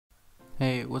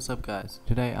Hey, what's up guys?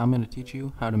 Today I'm going to teach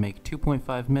you how to make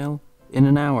 2.5 mil in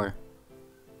an hour.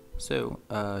 So,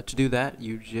 to do that,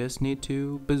 you just need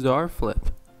to bazaar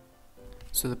flip.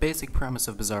 So the basic premise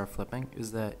of bazaar flipping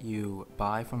is that you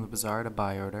buy from the bazaar at a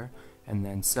buy order and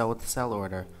then sell at the sell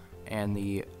order, and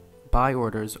the buy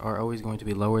orders are always going to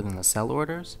be lower than the sell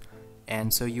orders,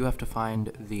 and so you have to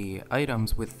find the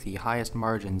items with the highest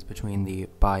margins between the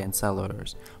buy and sell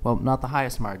orders. Well, not the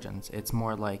highest margins, it's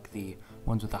more like the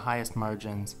ones with the highest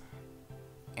margins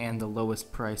and the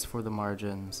lowest price for the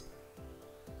margins,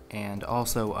 and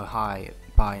also a high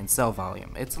buy and sell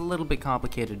volume. It's a little bit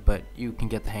complicated, but you can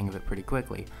get the hang of it pretty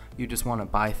quickly. You just want to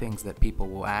buy things that people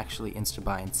will actually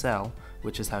insta-buy and sell,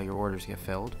 which is how your orders get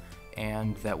filled,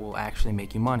 and that will actually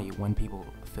make you money when people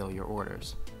fill your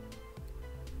orders.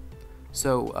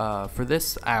 So for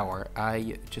this hour,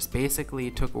 I just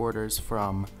basically took orders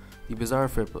from the bazaar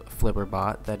flipper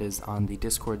bot that is on the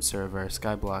Discord server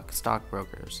Skyblock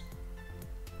Stockbrokers.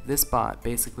 This bot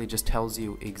basically just tells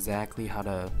you exactly how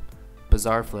to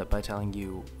bazaar flip by telling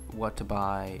you what to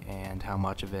buy and how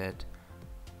much of it,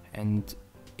 and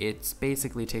it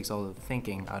basically takes all the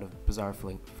thinking out of bazaar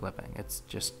flipping. It's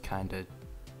just kinda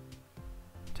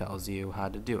tells you how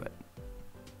to do it.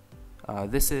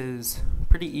 This is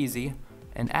pretty easy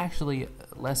and actually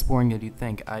less boring than you'd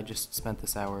think. I just spent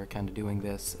this hour kind of doing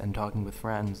this and talking with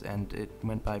friends, and it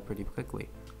went by pretty quickly.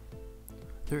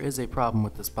 There is a problem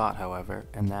with this bot, however,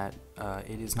 and that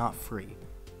it is not free.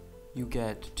 You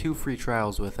get 2 free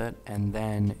trials with it, and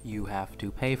then you have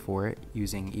to pay for it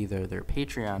using either their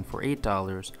Patreon for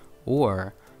 $8,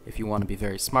 or if you want to be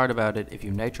very smart about it, if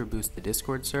you nitro boost the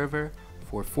Discord server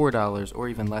for $4, or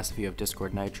even less if you have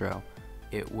Discord Nitro,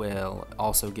 it will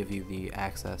also give you the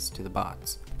access to the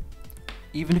bots.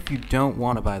 Even if you don't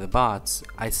want to buy the bots,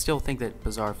 I still think that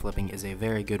bazaar flipping is a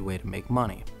very good way to make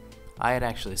money. I had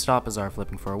actually stopped bazaar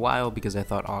flipping for a while because I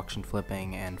thought auction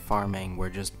flipping and farming were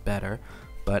just better,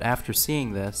 but after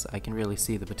seeing this, I can really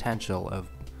see the potential of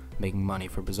making money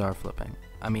for bazaar flipping.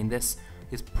 I mean, this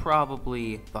is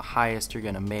probably the highest you're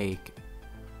gonna make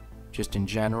just in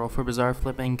general for bazaar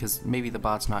flipping, because maybe the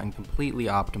bot's not completely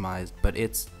optimized, but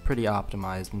it's pretty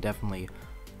optimized and definitely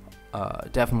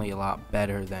a lot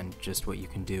better than just what you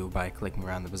can do by clicking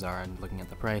around the bazaar and looking at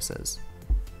the prices.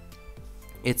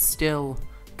 It's still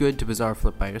good to bazaar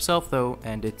flip by yourself though,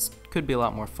 and it could be a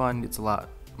lot more fun. It's a lot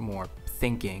more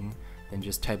thinking than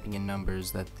just typing in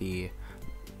numbers that the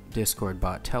Discord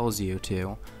bot tells you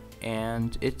to,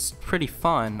 and it's pretty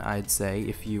fun, I'd say,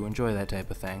 if you enjoy that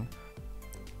type of thing.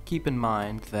 Keep in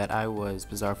mind that I was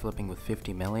bazaar flipping with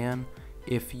 50 million.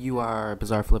 If you are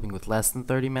bazaar flipping with less than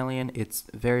 30 million, it's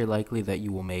very likely that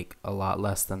you will make a lot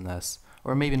less than this,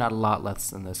 or maybe not a lot less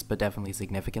than this, but definitely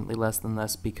significantly less than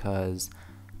this, because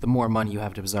the more money you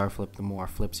have to bazaar flip, the more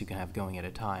flips you can have going at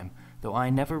a time. Though I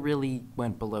never really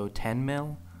went below 10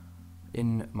 mil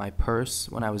in my purse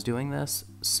when I was doing this,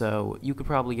 so you could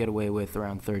probably get away with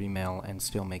around 30 mil and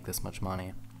still make this much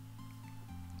money.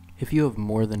 If you have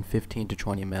more than 15 to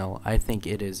 20 mil, I think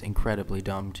it is incredibly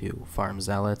dumb to farm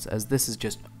zealots, as this is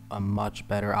just a much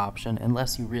better option,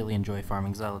 unless you really enjoy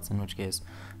farming zealots, in which case,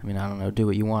 I mean, I don't know, do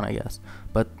what you want, I guess.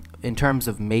 But in terms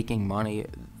of making money,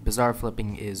 bazaar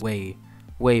flipping is way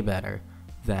better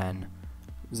than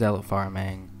zealot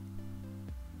farming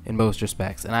in most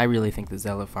respects, and I really think that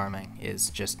zealot farming is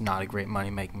just not a great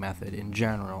money-making method in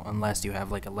general, unless you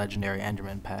have like a legendary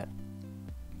enderman pet.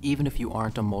 Even if you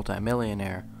aren't a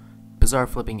multi-millionaire, bazaar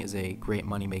flipping is a great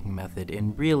money-making method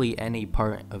in really any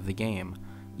part of the game.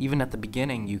 Even at the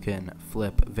beginning, you can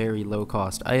flip very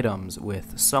low-cost items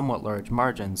with somewhat large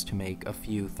margins to make a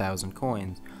few thousand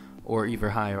coins, or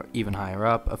even higher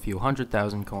up, a few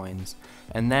 100,000 coins,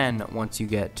 and then once you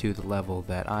get to the level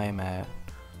that I am at,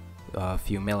 a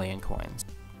few million coins.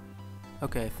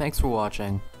 Okay, thanks for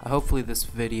watching. Hopefully this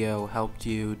video helped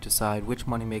you decide which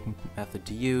money-making method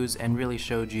to use and really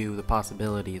showed you the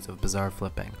possibilities of bazaar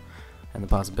flipping and the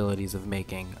possibilities of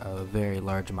making a very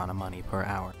large amount of money per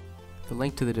hour. The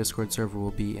link to the Discord server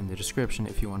will be in the description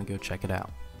if you want to go check it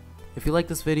out. If you like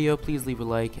this video, please leave a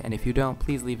like, and if you don't,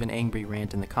 please leave an angry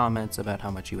rant in the comments about how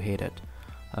much you hate it.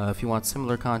 If you want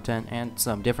similar content and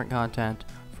some different content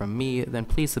from me, then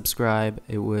please subscribe.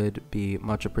 It would be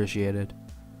much appreciated.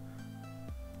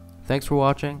 Thanks for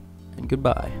watching, and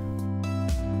goodbye.